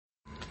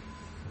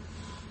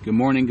Good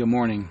morning, good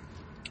morning.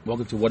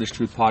 Welcome to What is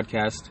Truth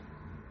podcast,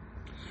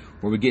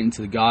 where we get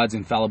into God's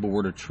infallible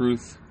word of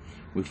truth.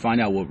 We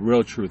find out what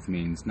real truth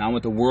means. Not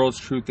what the world's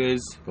truth is,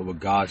 but what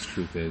God's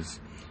truth is.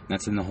 And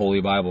that's in the Holy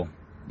Bible.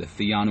 The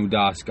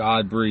Theonudos,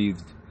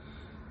 God-breathed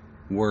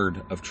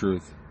word of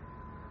truth.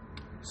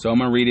 So I'm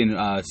going to read in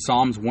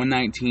Psalms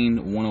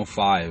 119,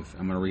 105.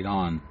 I'm going to read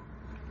on.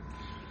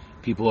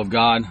 People of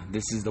God,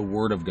 this is the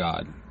word of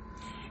God.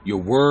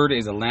 Your word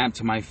is a lamp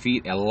to my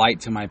feet, a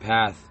light to my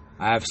path.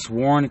 I have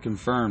sworn and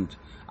confirmed,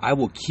 I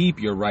will keep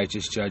your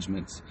righteous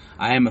judgments.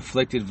 I am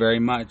afflicted very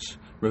much.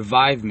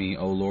 Revive me,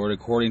 O Lord,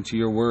 according to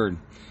your word.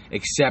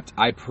 Accept,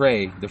 I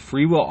pray, the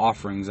freewill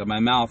offerings of my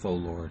mouth, O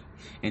Lord,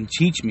 and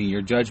teach me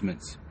your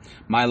judgments.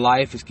 My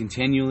life is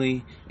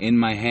continually in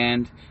my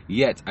hand,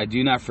 yet I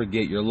do not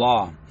forget your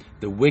law.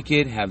 The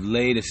wicked have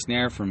laid a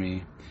snare for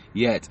me,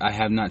 yet I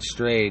have not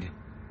strayed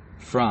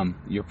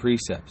from your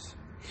precepts.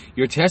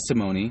 Your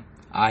testimony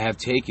I have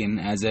taken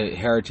as a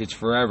heritage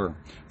forever,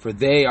 for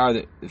they are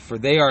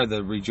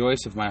the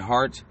rejoice of my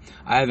heart.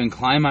 I have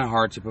inclined my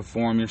heart to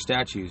perform your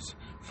statutes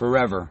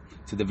forever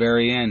to the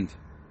very end.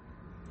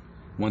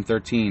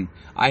 113.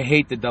 I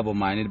hate the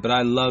double-minded, but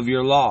I love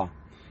your law.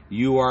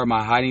 You are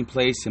my hiding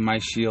place and my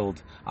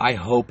shield. I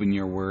hope in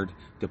your word.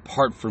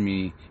 Depart from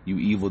me, you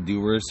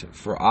evildoers,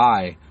 for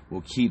I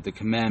will keep the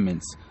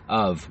commandments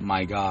of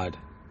my God.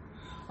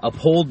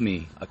 Uphold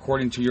me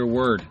according to your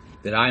word,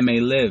 that I may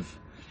live.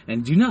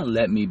 And do not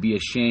let me be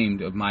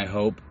ashamed of my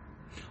hope.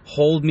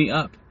 Hold me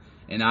up,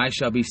 and I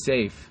shall be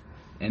safe,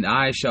 and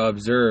I shall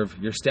observe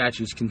your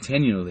statutes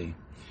continually.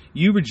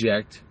 You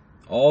reject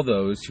all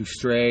those who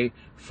stray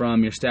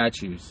from your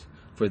statutes,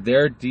 for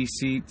their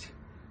deceit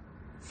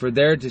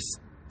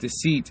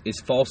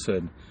is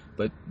falsehood.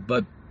 But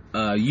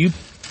you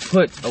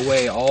put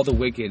away all the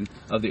wicked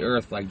of the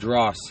earth like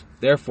dross.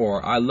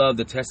 Therefore I love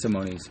the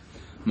testimonies.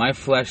 My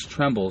flesh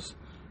trembles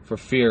for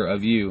fear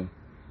of you,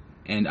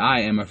 and I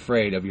am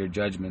afraid of your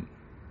judgment.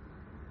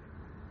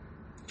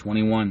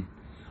 21.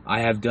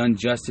 I have done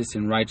justice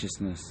and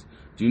righteousness.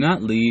 Do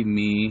not leave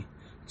me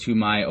to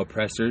my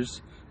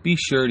oppressors. Be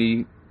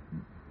surety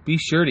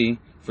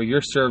for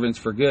your servants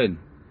for good.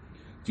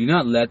 Do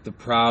not let the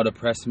proud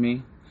oppress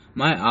me.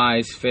 My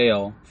eyes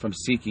fail from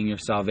seeking your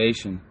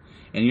salvation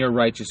and your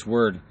righteous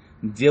word.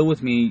 Deal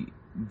with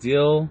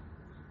your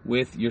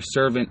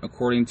servant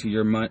according to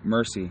your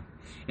mercy,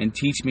 and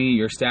teach me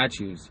your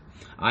statutes.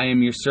 I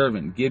am your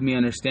servant. Give me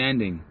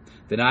understanding,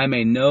 that I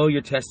may know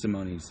your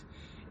testimonies.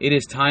 It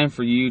is time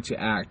for you to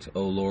act,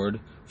 O Lord,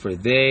 for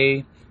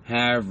they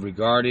have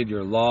regarded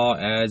your law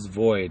as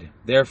void.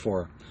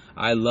 Therefore,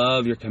 I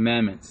love your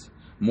commandments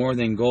more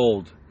than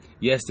gold,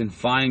 yes, than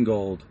fine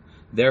gold.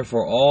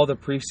 Therefore, all the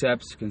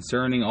precepts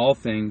concerning all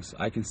things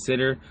I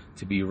consider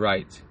to be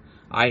right.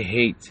 I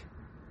hate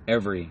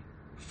every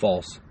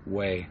false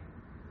way.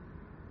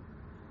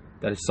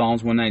 That is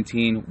Psalms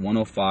 119,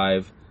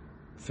 105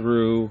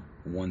 through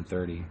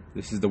 130.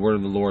 This is the word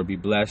of the Lord. Be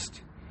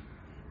blessed.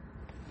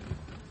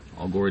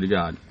 All glory to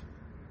God.